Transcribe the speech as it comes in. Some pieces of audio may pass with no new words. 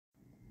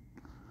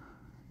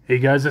Hey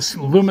guys, it's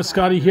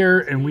Lumascotti here,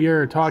 and we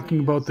are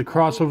talking about the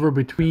crossover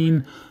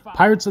between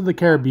Pirates of the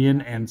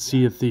Caribbean and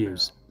Sea of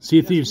Thieves. Sea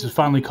of Thieves has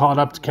finally caught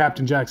up to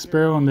Captain Jack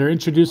Sparrow, and they're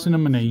introducing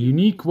him in a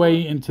unique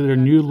way into their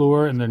new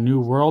lore and their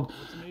new world.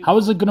 How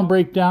is it going to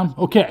break down?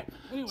 Okay,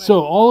 so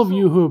all of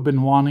you who have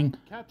been wanting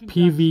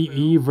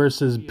PVE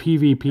versus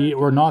PvP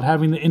or not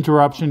having the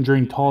interruption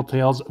during tall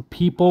tales,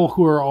 people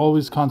who are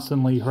always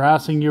constantly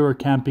harassing you or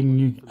camping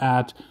you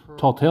at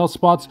tall tale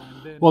spots,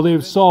 well,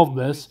 they've solved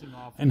this.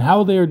 And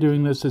how they are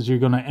doing this is you're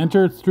going to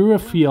enter through a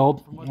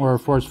field or a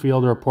force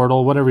field or a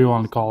portal, whatever you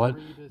want to call it.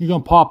 You're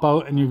going to pop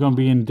out and you're going to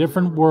be in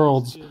different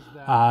worlds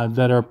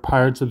that are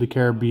Pirates of the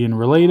Caribbean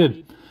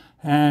related.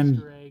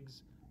 And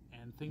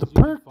the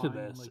perk to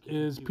this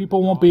is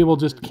people won't be able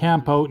to just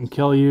camp out and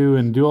kill you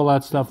and do all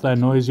that stuff that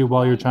annoys you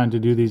while you're trying to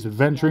do these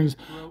adventurings.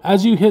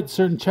 As you hit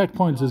certain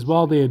checkpoints as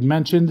well, they had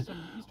mentioned,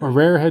 or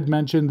Rare had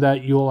mentioned,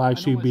 that you'll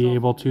actually be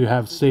able to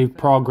have saved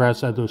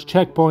progress at those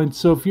checkpoints.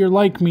 So if you're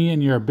like me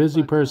and you're a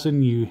busy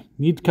person, you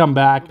need to come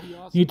back,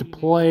 you need to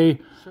play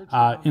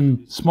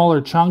in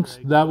smaller chunks,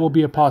 that will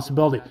be a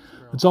possibility.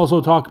 Let's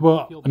also talk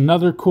about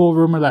another cool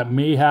rumor that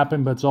may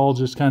happen, but it's all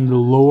just kind of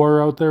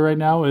lore out there right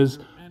now, is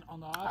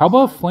how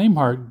about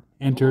Flameheart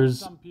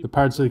enters the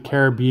Pirates of the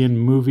Caribbean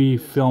movie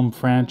film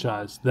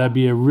franchise? That'd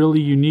be a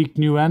really unique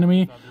new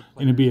enemy,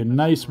 and it'd be a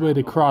nice way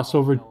to cross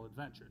over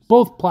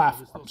both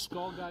platforms.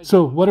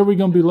 So what are we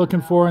going to be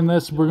looking for in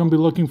this? We're going to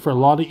be looking for a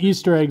lot of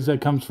Easter eggs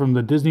that comes from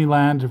the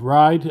Disneyland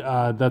ride.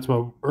 That's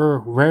what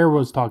Rare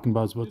was talking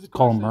about. Let's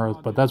call them Earth,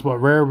 but that's what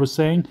Rare was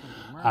saying.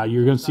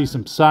 You're going to see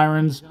some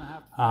sirens,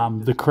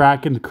 the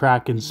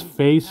Kraken's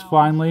face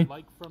finally.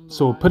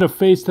 So we'll put a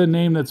face to the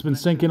name that's been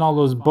sinking all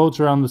those boats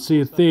around the Sea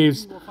of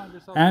Thieves.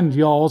 And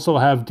you'll also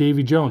have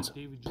Davy Jones.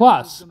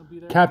 Plus,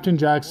 Captain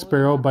Jack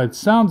Sparrow, by the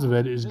sounds of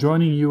it, is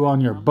joining you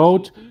on your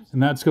boat.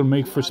 And that's going to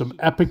make for some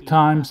epic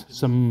times,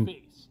 some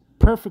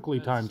perfectly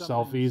timed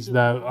selfies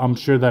that I'm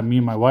sure that me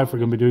and my wife are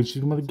going to be doing.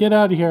 She's going to get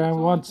out of here. I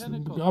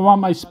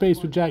want my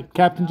space with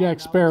Captain Jack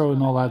Sparrow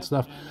and all that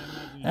stuff.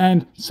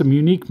 And some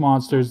unique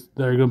monsters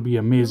that are going to be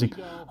amazing.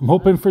 I'm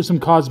hoping for some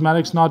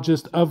cosmetics, not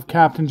just of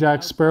Captain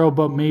Jack Sparrow,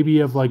 but maybe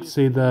of, like,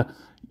 say, the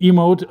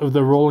emote of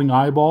the rolling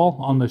eyeball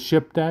on the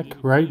ship deck,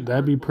 right?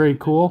 That'd be pretty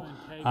cool.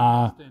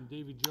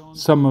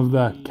 Some of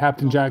the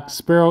Captain Jack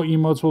Sparrow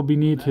emotes will be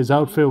neat. His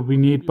outfit will be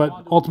neat. But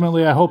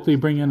ultimately, I hope they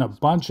bring in a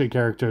bunch of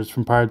characters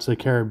from Pirates of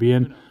the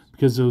Caribbean,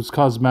 because those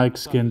cosmetic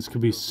skins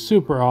could be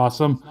super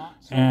awesome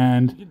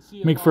and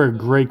make for a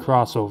great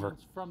crossover.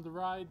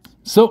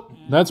 So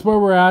that's where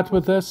we're at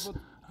with this.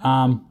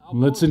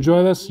 Let's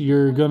enjoy this.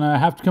 You're going to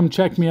have to come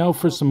check me out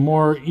for some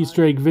more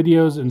Easter egg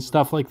videos and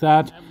stuff like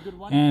that.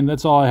 And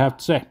that's all I have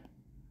to say.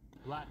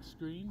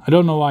 I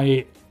don't know why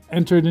I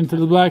entered into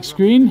the black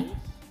screen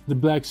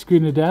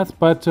of death,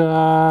 but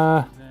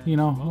you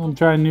know, I'm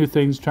trying new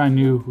things, trying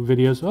new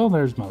videos. Oh,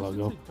 there's my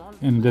logo,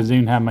 and it doesn't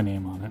even have my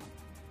name on it.